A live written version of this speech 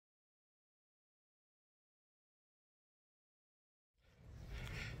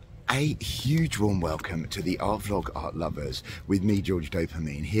A huge warm welcome to the Art Vlog Art Lovers with me, George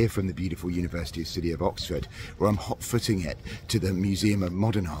Dopamine, here from the beautiful University City of Oxford, where I'm hot-footing it to the Museum of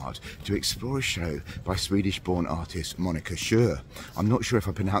Modern Art to explore a show by Swedish-born artist Monica Sjôô. I'm not sure if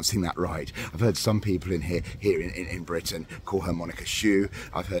I'm pronouncing that right. I've heard some people in here in Britain call her Monica Sjôô.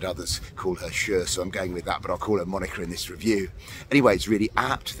 I've heard others call her Sjôö, so I'm going with that, but I'll call her Monica in this review. Anyway, it's really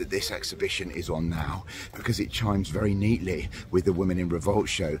apt that this exhibition is on now because it chimes very neatly with the Women in Revolt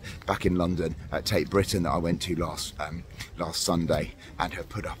show back in London at Tate Britain that I went to last Sunday and have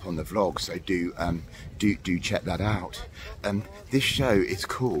put up on the vlog, so do check that out. This show is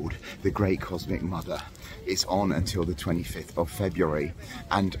called The Great Cosmic Mother. It's on until the 25th of February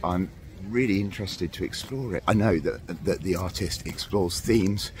and I'm really interested to explore it. I know that the artist explores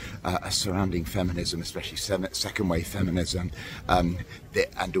themes surrounding feminism, especially second wave feminism,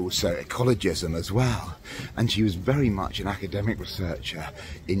 and also ecologism as well. And she was very much an academic researcher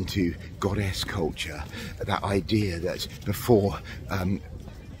into goddess culture, that idea that before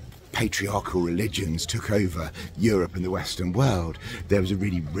patriarchal religions took over Europe and the Western world, there was a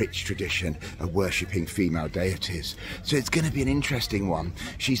really rich tradition of worshipping female deities. So it's going to be an interesting one.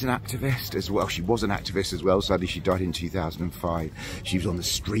 She's an activist as well. She was an activist as well. Sadly, she died in 2005. She was on the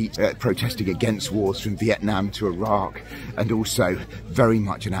street protesting against wars from Vietnam to Iraq, and also very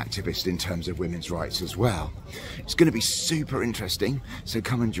much an activist in terms of women's rights as well. It's going to be super interesting, so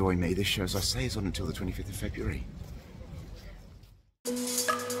come and join me. This show, as I say, is on until the 25th of February.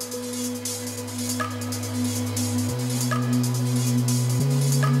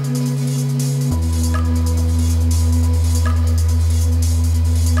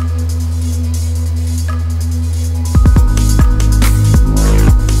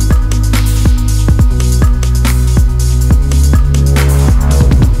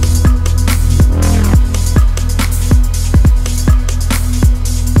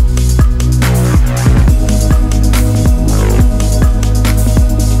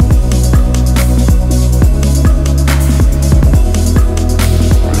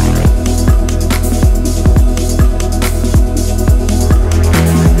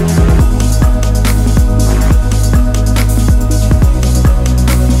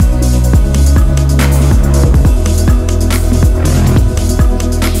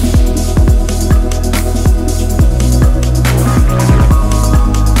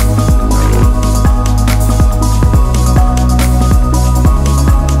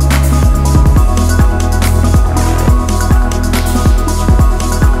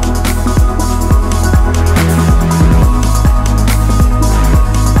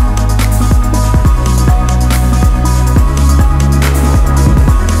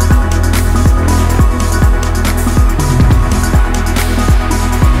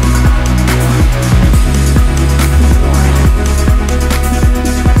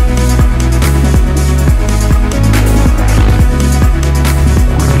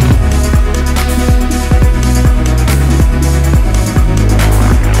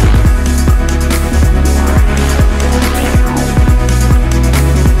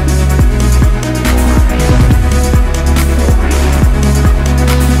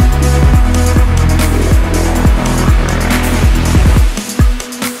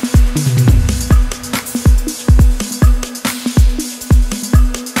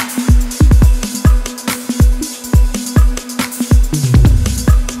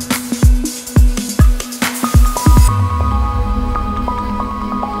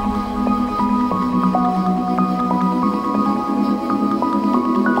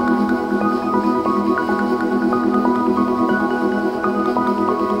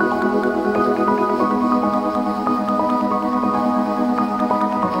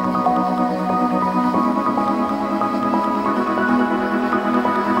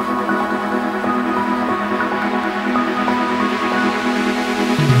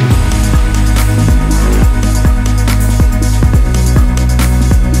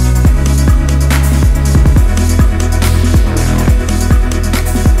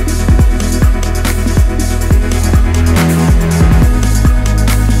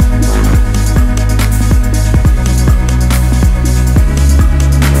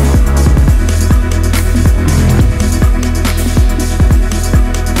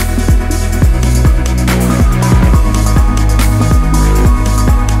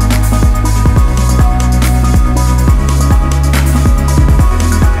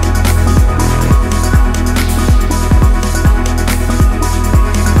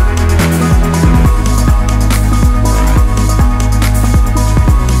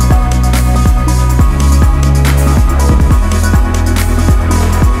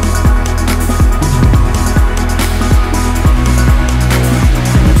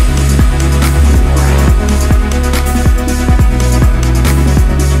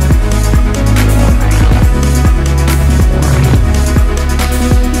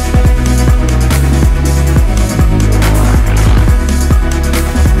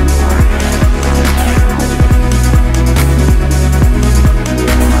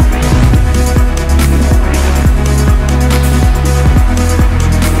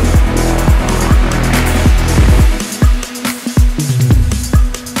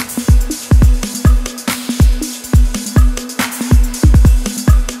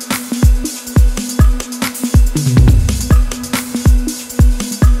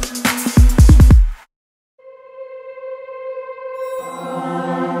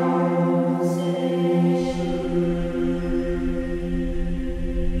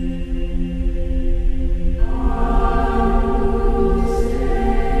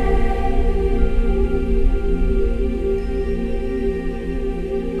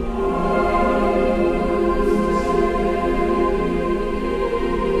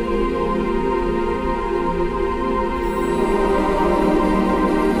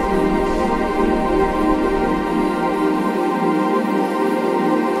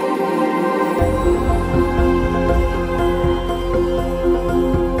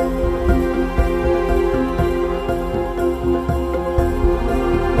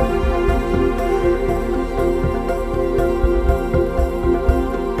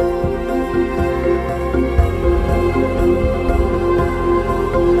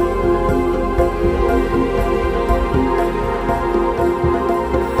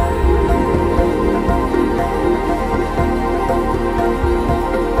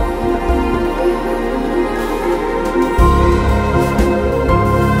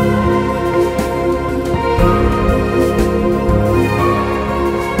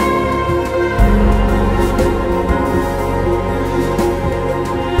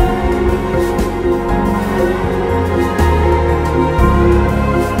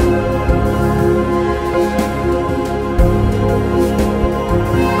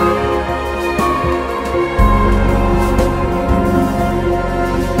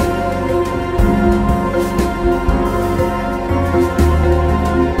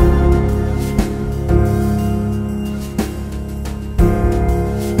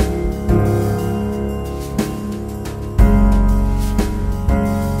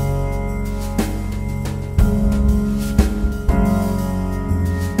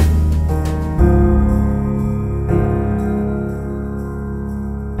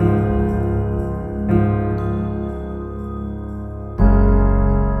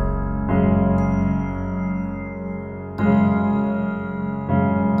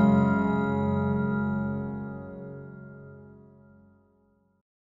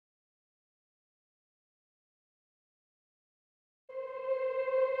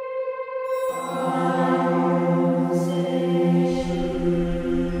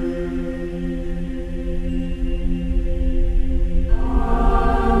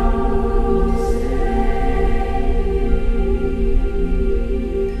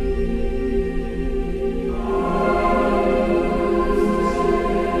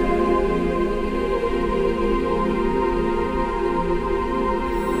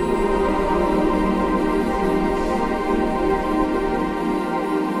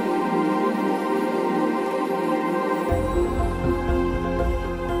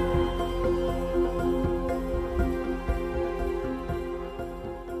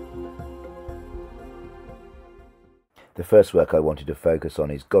 The first work I wanted to focus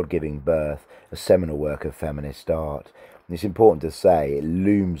on is God Giving Birth, a seminal work of feminist art. And it's important to say it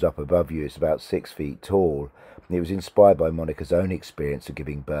looms up above you. It's about 6 feet tall. And it was inspired by Monica's own experience of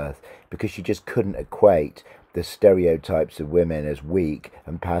giving birth, because she just couldn't equate the stereotypes of women as weak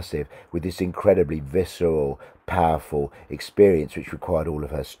and passive with this incredibly visceral, powerful experience which required all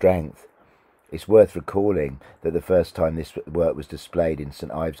of her strength. It's worth recalling that the first time this work was displayed in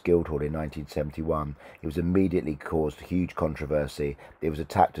St Ives Guildhall in 1971, it was immediately caused huge controversy. It was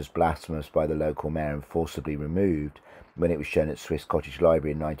attacked as blasphemous by the local mayor and forcibly removed. When it was shown at Swiss Cottage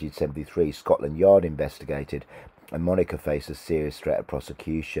Library in 1973, Scotland Yard investigated, and Monica faced a serious threat of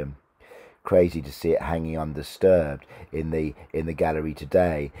prosecution. Crazy to see it hanging undisturbed in the gallery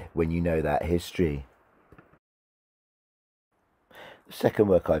today when you know that history. The second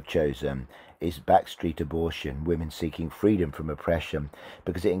work I've chosen is Backstreet Abortion, Women Seeking Freedom from Oppression,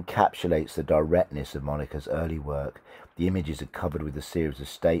 because it encapsulates the directness of Monica's early work. The images are covered with a series of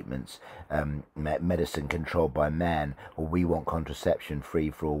statements, medicine controlled by men, or we want contraception free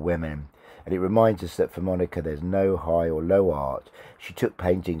for all women. And it reminds us that for Monica there's no high or low art. She took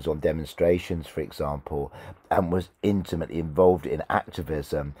paintings on demonstrations, for example, and was intimately involved in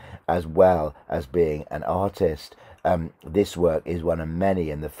activism as well as being an artist. This work is one of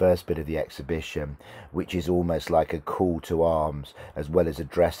many in the first bit of the exhibition, which is almost like a call to arms, as well as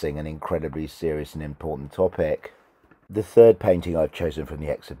addressing an incredibly serious and important topic. The third painting I've chosen from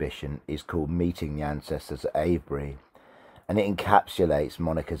the exhibition is called Meeting the Ancestors at Avebury, and it encapsulates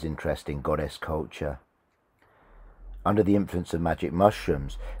Monica's interest in goddess culture. Under the influence of magic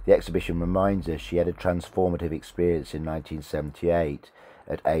mushrooms, the exhibition reminds us she had a transformative experience in 1978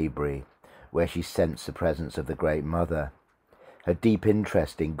 at Avebury, where she sensed the presence of the Great Mother. Her deep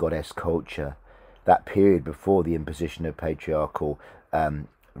interest in goddess culture, that period before the imposition of patriarchal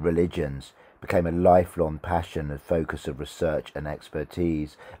religions, became a lifelong passion and focus of research and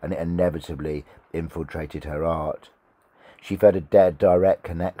expertise, and it inevitably infiltrated her art. She felt a direct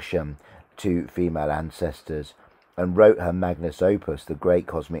connection to female ancestors and wrote her magnus opus, The Great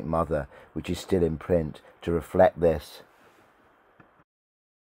Cosmic Mother, which is still in print, to reflect this.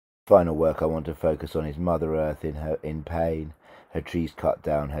 The final work I want to focus on is Mother Earth in pain, her trees cut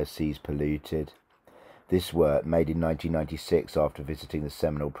down, her seas polluted. This work, made in 1996 after visiting the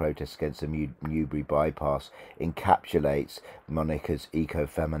seminal protests against the Newbury bypass, encapsulates Monica's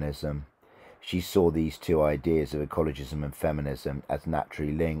ecofeminism. She saw these two ideas of ecologism and feminism as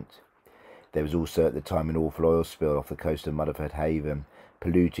naturally linked. There was also at the time an awful oil spill off the coast of Mudderford Haven,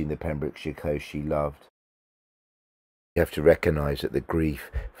 polluting the Pembrokeshire coast she loved. You have to recognise that the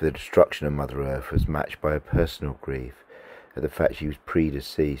grief for the destruction of Mother Earth was matched by a personal grief at the fact she was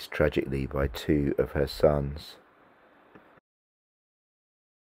predeceased tragically by 2 of her sons.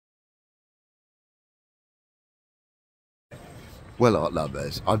 Well, art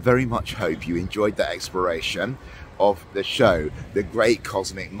lovers, I very much hope you enjoyed that exploration of the show, The Great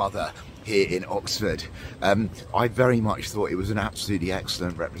Cosmic Mother, here in Oxford. I very much thought it was an absolutely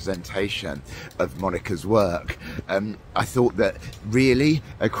excellent representation of Monica's work. I thought that really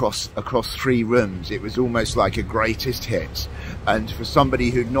across 3 rooms it was almost like a greatest hits, and for somebody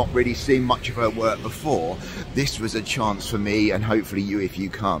who'd not really seen much of her work before, this was a chance for me, and hopefully you if you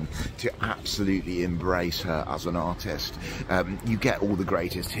come, to absolutely embrace her as an artist. You get all the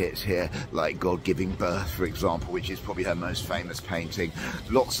greatest hits here, like God Giving Birth, for example, which is probably her most famous painting.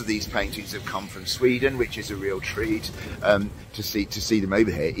 Lots of these paintings have come from Sweden, which is a real treat to see them over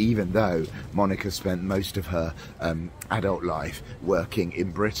here, even though Monica spent most of her adult life working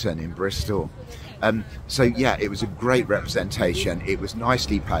in Britain, in Bristol. So yeah, it was a great representation. It was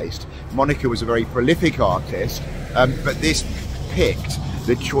nicely paced. Monica was a very prolific artist, but this picked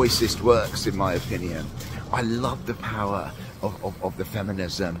the choicest works, in my opinion. I love the power of the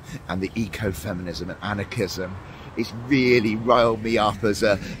feminism and the ecofeminism and anarchism. It's really riled me up as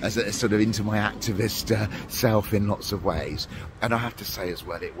a sort of into my activist self in lots of ways. And I have to say as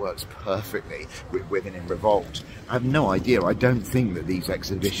well, it works perfectly with Women in Revolt. I have no idea. I don't think that these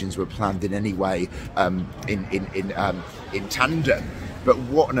exhibitions were planned in any way in tandem. But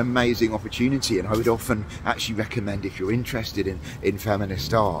what an amazing opportunity, and I would often actually recommend, if you're interested in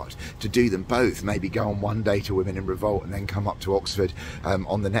feminist art, to do them both. Maybe go on one day to Women in Revolt and then come up to Oxford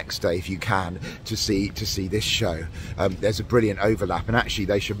on the next day if you can to see this show. There's a brilliant overlap, and actually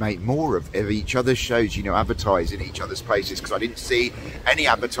they should make more of each other's shows, you know, advertise in each other's places, because I didn't see any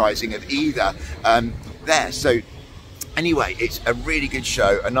advertising of either there. So Anyway, it's a really good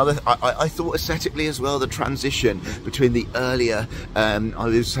show. I thought aesthetically as well, the transition between the earlier, I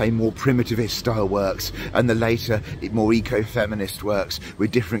would say more primitivist style works and the later, more eco-feminist works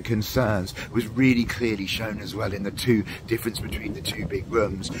with different concerns was really clearly shown as well in the difference between the two big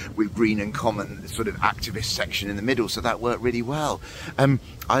rooms with green and common sort of activist section in the middle. So that worked really well.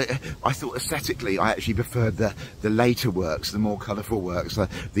 I thought aesthetically, I actually preferred the later works, the more colourful works.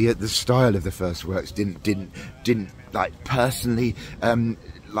 The style of the first works didn't like personally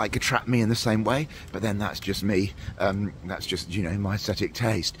like attract me in the same way, but then that's just me, that's just, you know, my aesthetic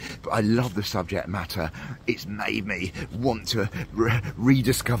taste. But I love the subject matter. It's made me want to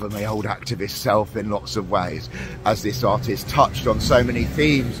rediscover my old activist self in lots of ways, as this artist touched on so many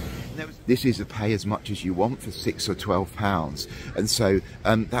themes. This is a pay as much as you want for £6 or £12, and so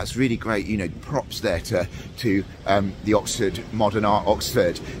that's really great. You know, props there to the Oxford Modern Art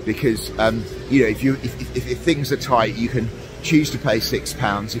Oxford, because you know, if things are tight, you can choose to pay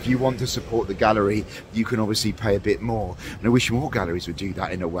 £6. If you want to support the gallery, you can obviously pay a bit more, and I wish more galleries would do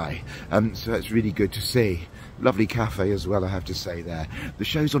that in a way. So that's really good to see. Lovely cafe as well, I have to say there. The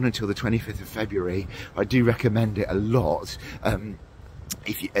show's on until the 25th of February. I do recommend it a lot.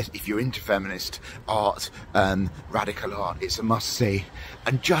 If you're into feminist art, radical art, it's a must-see.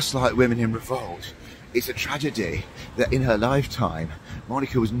 And just like Women in Revolt, it's a tragedy that in her lifetime,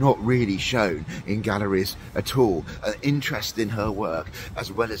 Monica was not really shown in galleries at all. An interest in her work,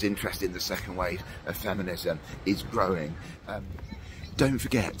 as well as interest in the second wave of feminism, is growing. Don't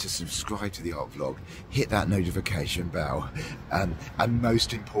forget to subscribe to the art vlog, hit that notification bell, and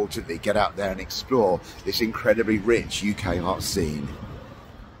most importantly, get out there and explore this incredibly rich UK art scene.